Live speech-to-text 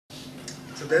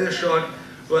So there's a shot.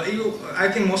 Well, I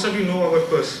think most of you know our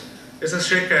Puss. It's a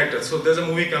straight character, so there's a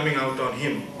movie coming out on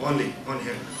him, only on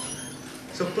him.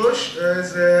 So Push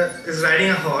is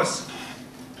riding a horse,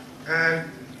 and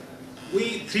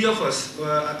three of us,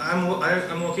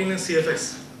 I'm working in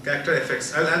CFX, character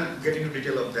effects. I'll get into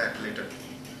detail of that later.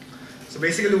 So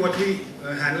basically what we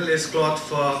handle is cloth,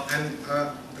 fur, and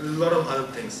a lot of other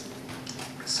things.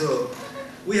 So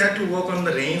we had to work on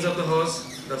the reins of the horse,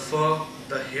 the fur,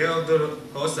 the hair of the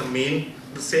horse, the mane,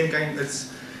 the same kind,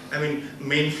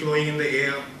 mane flowing in the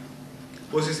air.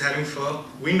 Puss is having fur,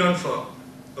 wind on fur.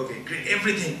 Okay, great,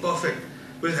 everything, perfect.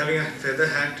 Puss having a feather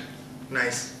hat,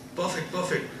 nice, perfect,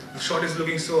 perfect. The shot is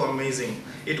looking so amazing.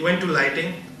 It went to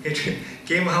lighting, it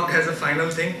came out as a final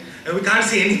thing, and we can't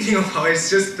see anything of how it's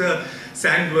just the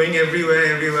sand blowing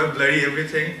everywhere, blurry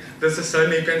everything. There's the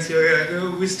sun, you can see,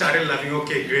 we started laughing,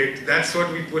 okay, great. That's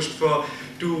what we pushed for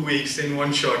 2 weeks in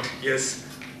one shot. Yes,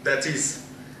 that is.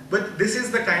 But this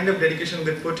is the kind of dedication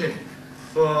they put in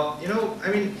for,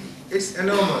 it's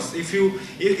enormous. If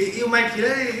you might feel,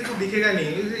 hey,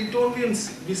 it won't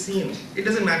be seen. It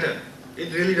doesn't matter.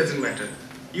 It really doesn't matter.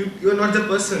 You're not the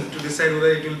person to decide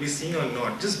whether it will be seen or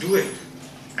not. Just do it.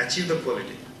 Achieve the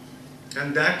quality.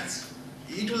 And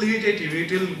it will irritate you.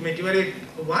 It will make you worry,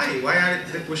 why? Why are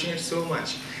they pushing it so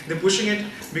much? They're pushing it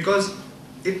because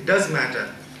it does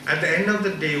matter. At the end of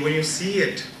the day, when you see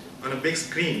it on a big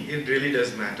screen, it really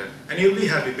does matter. And you'll be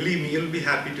happy, believe me, you'll be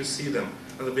happy to see them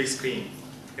on the big screen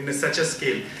in such a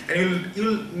scale. And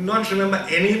you'll not remember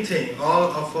anything,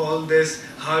 all this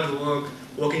hard work,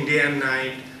 working day and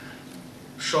night,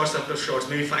 shots after shots,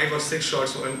 maybe 5 or 6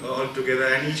 shots all together,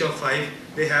 and each of 5,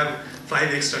 they have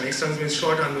 5 extras. Extras means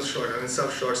short on the short,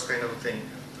 sub shots kind of a thing.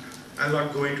 I'll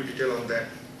not go into detail on that.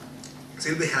 So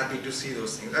you'll be happy to see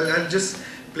those things. I'll just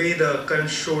play the current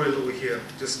show reel over here,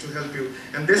 just to help you.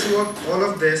 And this work, all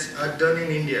of this are done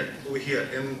in India, over here,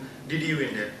 in DDU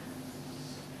India.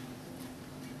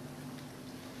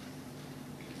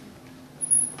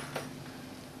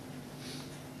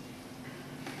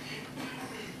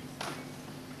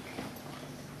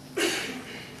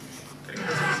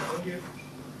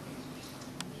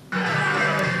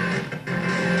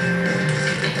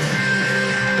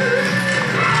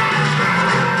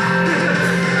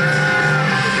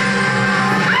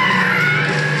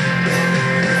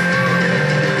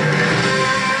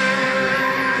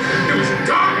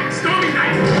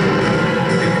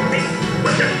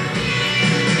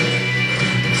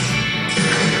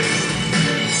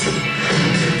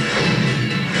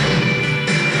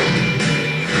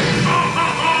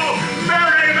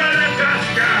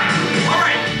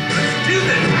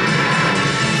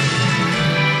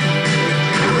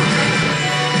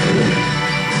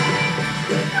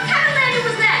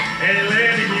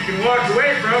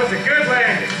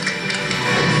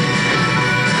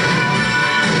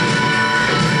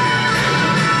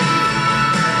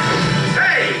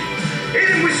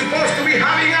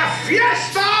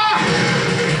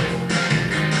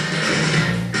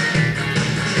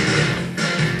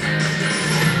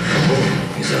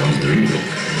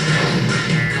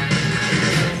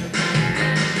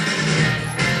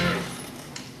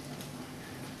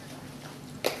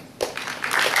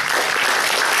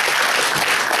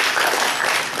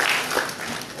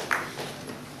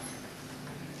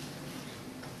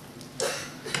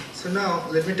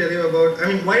 Let me tell you about,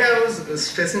 why I was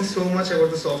stressing so much about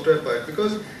the software part,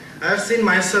 because I have seen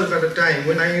myself at a time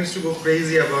when I used to go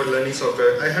crazy about learning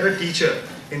software. I had a teacher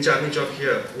in Chandni Chowk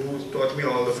here who taught me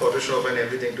all the Photoshop and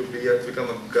everything to become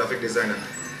a graphic designer.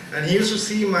 And he used to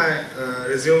see my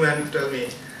resume and tell me,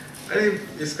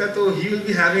 he will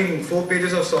be having 4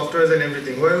 pages of softwares and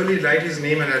everything. Why will he write his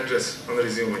name and address on the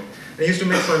resume? And he used to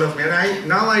make fun of me. And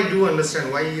now I do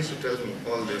understand why he used to tell me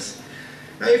all this.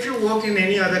 Now, if you work in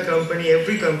any other company,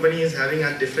 every company is having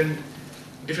a different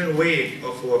way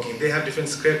of working. They have different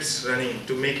scripts running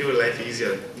to make your life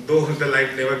easier, though the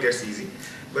life never gets easy.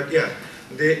 But yeah,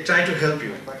 they try to help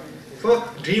you. For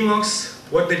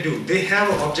DreamWorks, what they do, they have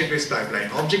an object-based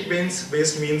pipeline.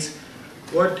 Object-based means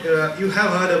what you have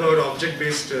heard about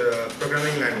object-based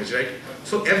programming language, right?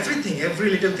 So everything, every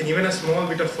little thing, even a small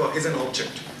bit of fur is an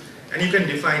object, and you can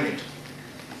define it.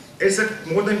 It's a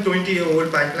more than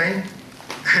 20-year-old pipeline.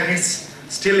 And it's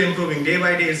still improving. Day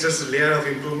by day, it's just a layer of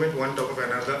improvement, one top of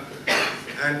another.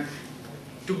 And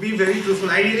to be very truthful,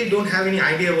 I really don't have any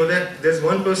idea whether there's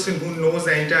one person who knows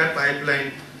the entire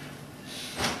pipeline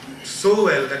so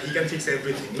well that he can fix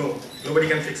everything. No, nobody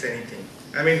can fix anything.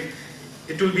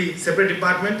 It will be separate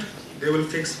department. They will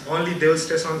fix only, they will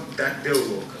stress on that their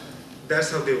work.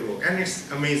 That's how they work. And it's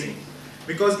amazing.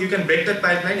 Because you can break that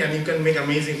pipeline and you can make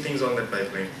amazing things on that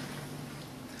pipeline.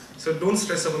 So don't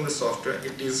stress upon the software,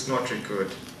 it is not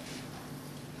required.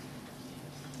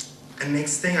 And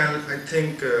next thing, I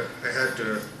think I had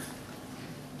the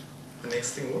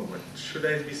next thing. Oh, what should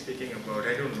I be speaking about?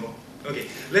 I don't know. Okay,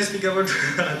 let's speak about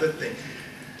the other thing.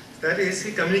 That is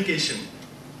communication.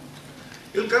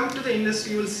 You'll come to the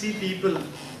industry, you will see people.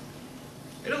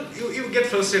 You get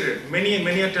frustrated.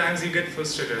 Many a times you get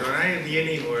frustrated.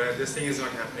 Or this thing is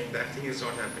not happening, that thing is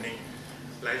not happening.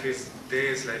 Life is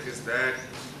this, life is that.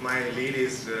 My lead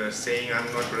is saying I'm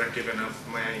not productive enough.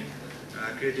 My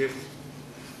creative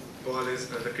call is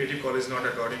the creative call is not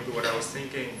according to what I was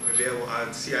thinking.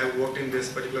 See, I worked in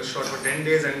this particular shot for 10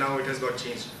 days and now it has got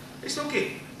changed. It's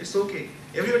okay. It's okay.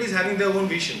 Everybody's having their own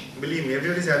vision. Believe me,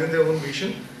 everybody's having their own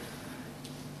vision,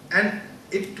 and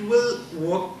it will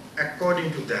work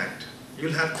according to that.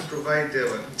 You'll have to provide their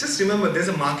work. Just remember, there's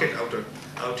a market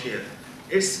out here.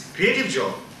 It's creative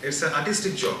job. It's an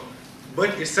artistic job, but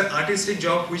it's an artistic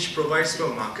job which provides to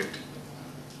a market.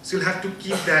 So you'll have to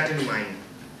keep that in mind.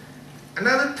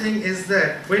 Another thing is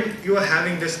that when you are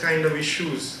having this kind of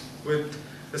issues with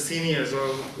the seniors or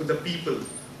with the people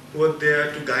who are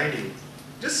there to guide you,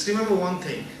 just remember one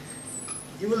thing.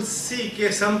 You will see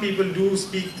some people do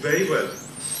speak very well,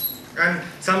 and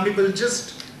some people they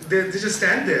just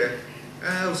stand there.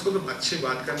 Usko to अच्छी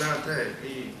बात करना आता है.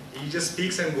 He just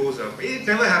speaks and goes up. It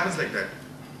never happens like that.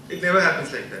 It never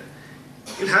happens like that.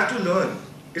 You'll have to learn.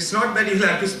 It's not that you'll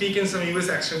have to speak in some US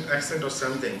accent or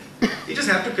something. You just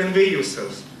have to convey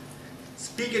yourselves.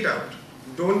 Speak it out.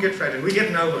 Don't get frightened. We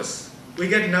get nervous. We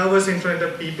get nervous in front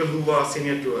of people who are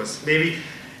senior to us. Maybe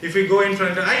if we go in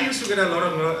front of, I used to get a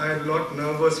lot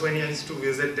nervous when I used to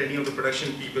visit any of the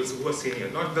production people who are senior,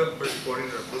 not the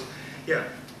coordinator of course. Yeah,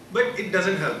 but it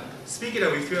doesn't help. Speak it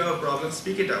out. If you have a problem,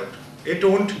 speak it out.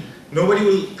 Nobody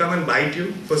will come and bite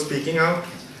you for speaking out.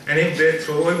 And if they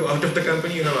throw you out of the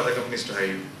company, you have other companies to hire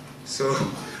you. So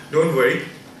don't worry.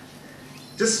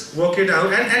 Just work it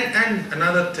out. And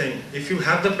another thing, if you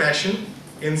have the passion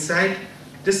inside,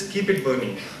 just keep it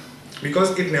burning.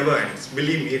 Because it never ends.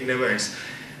 Believe me, it never ends.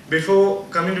 Before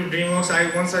coming to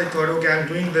DreamWorks, once I thought, okay, I'm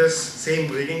doing this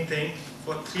same rigging thing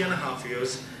for 3.5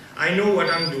 years. I know what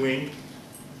I'm doing.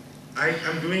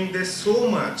 I'm doing this so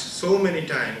much, so many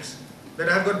times, that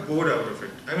I've got bored out of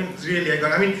it. I mean, really,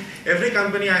 every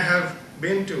company I have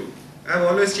been to, I've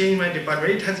always changed my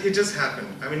department. It just happened.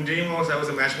 I mean, DreamWorks, I was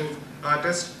a match move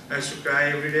artist. I used to cry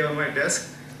every day on my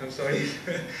desk. I'm sorry,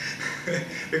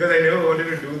 because I never wanted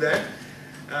to do that.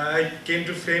 I came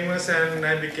to Famous and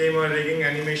I became a rigging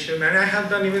animation, and I have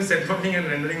done even set modeling and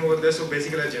rendering over there, so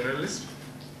basically a generalist.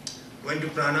 Went to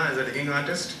Prana as a rigging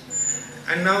artist,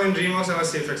 and now in DreamWorks I'm a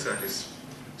SafeX artist.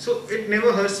 So it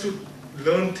never hurts to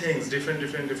learn things, different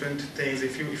things.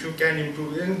 If you can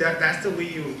improve, and that's the way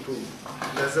you improve.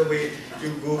 That's the way you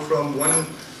go from one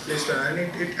place to another.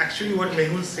 And it actually, what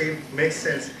Mehul said makes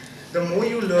sense. The more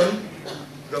you learn,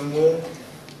 the more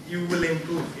you will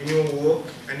improve in your work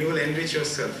and you will enrich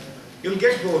yourself. You'll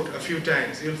get bored a few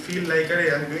times. You'll feel like,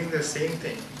 hey, I'm doing the same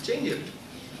thing. Change it.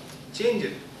 Change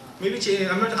it. Maybe change.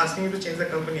 I'm not asking you to change the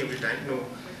company every time. No.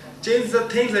 Change the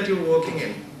things that you're working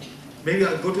in. Maybe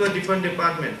I'll go to a different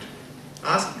department.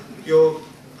 Ask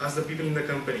the people in the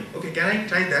company, okay, can I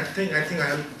try that thing? I think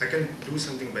I can do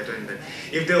something better in that.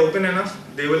 If they're open enough,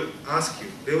 they will ask you.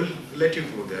 They will let you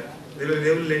go there. They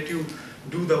will let you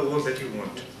do the work that you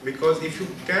want. Because if you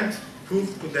can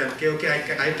prove to them,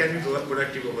 okay, I can be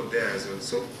productive over there as well.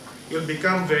 So you'll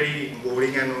become very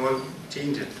boring and all.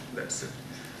 Change it. That's it.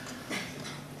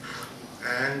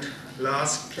 And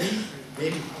lastly,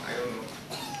 maybe, I don't know.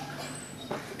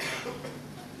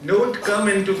 Don't come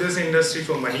into this industry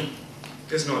for money.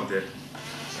 It's not there.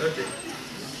 Okay.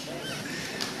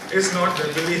 It's not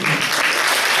there, believe me.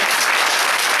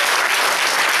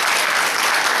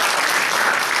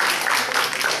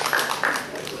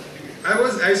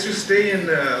 I used to stay in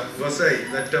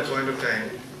Vasai at that point of time.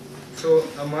 So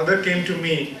a mother came to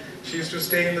me. She used to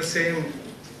stay in the same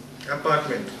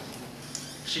apartment.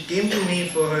 She came to me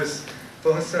for her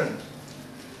son.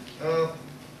 Are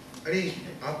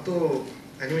आप तो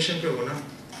animation पे हो ना?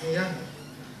 Yeah.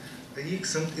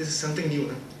 Is something new,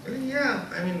 na? Yeah.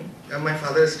 I mean, my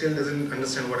father still doesn't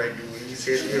understand what I do. He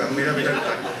says, "Mera beta."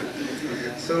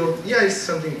 So yeah, it's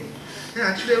something new. Yeah,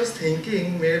 actually, I was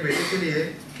thinking, मेरे बेटे के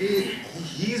लिए कि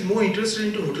he is more interested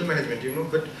into hotel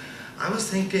management, But I was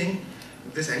thinking,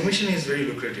 this animation is very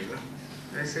lucrative, na?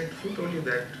 I said, who told you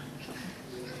that?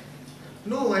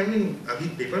 No, I mean, अभी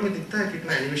paper में दिखता है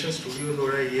कितना animation studio हो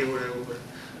रहा है, ये हो रहा है, वो हो रहा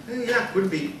है. Yeah, could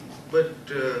be, but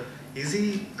is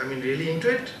he, really into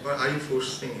it, or are you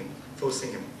forcing him?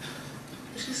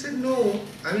 She said, no.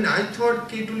 I mean, I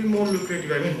thought it will be more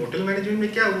lucrative. I mean, hotel management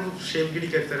में क्या वो शेफगिरी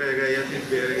करता रहेगा या फिर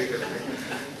बेरगी करता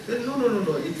रहेगा? No, no, no,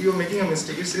 no. You're making a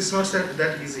mistake. It's not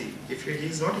that easy. If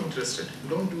he's not interested,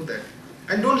 don't do that.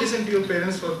 And don't listen to your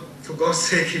parents for God's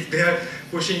sake if they are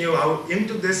pushing you out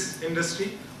into this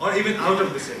industry or even out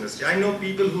of this industry. I know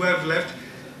people who have left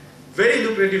very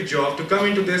lucrative job to come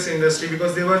into this industry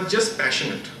because they were just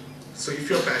passionate. So if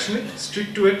you're passionate,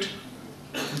 stick to it.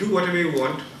 Do whatever you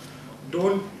want.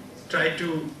 Don't try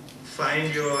to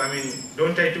find your,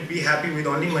 don't try to be happy with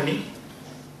only money.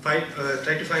 Try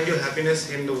to find your happiness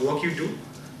in the work you do.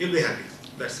 You'll be happy.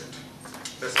 That's it.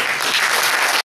 That's it.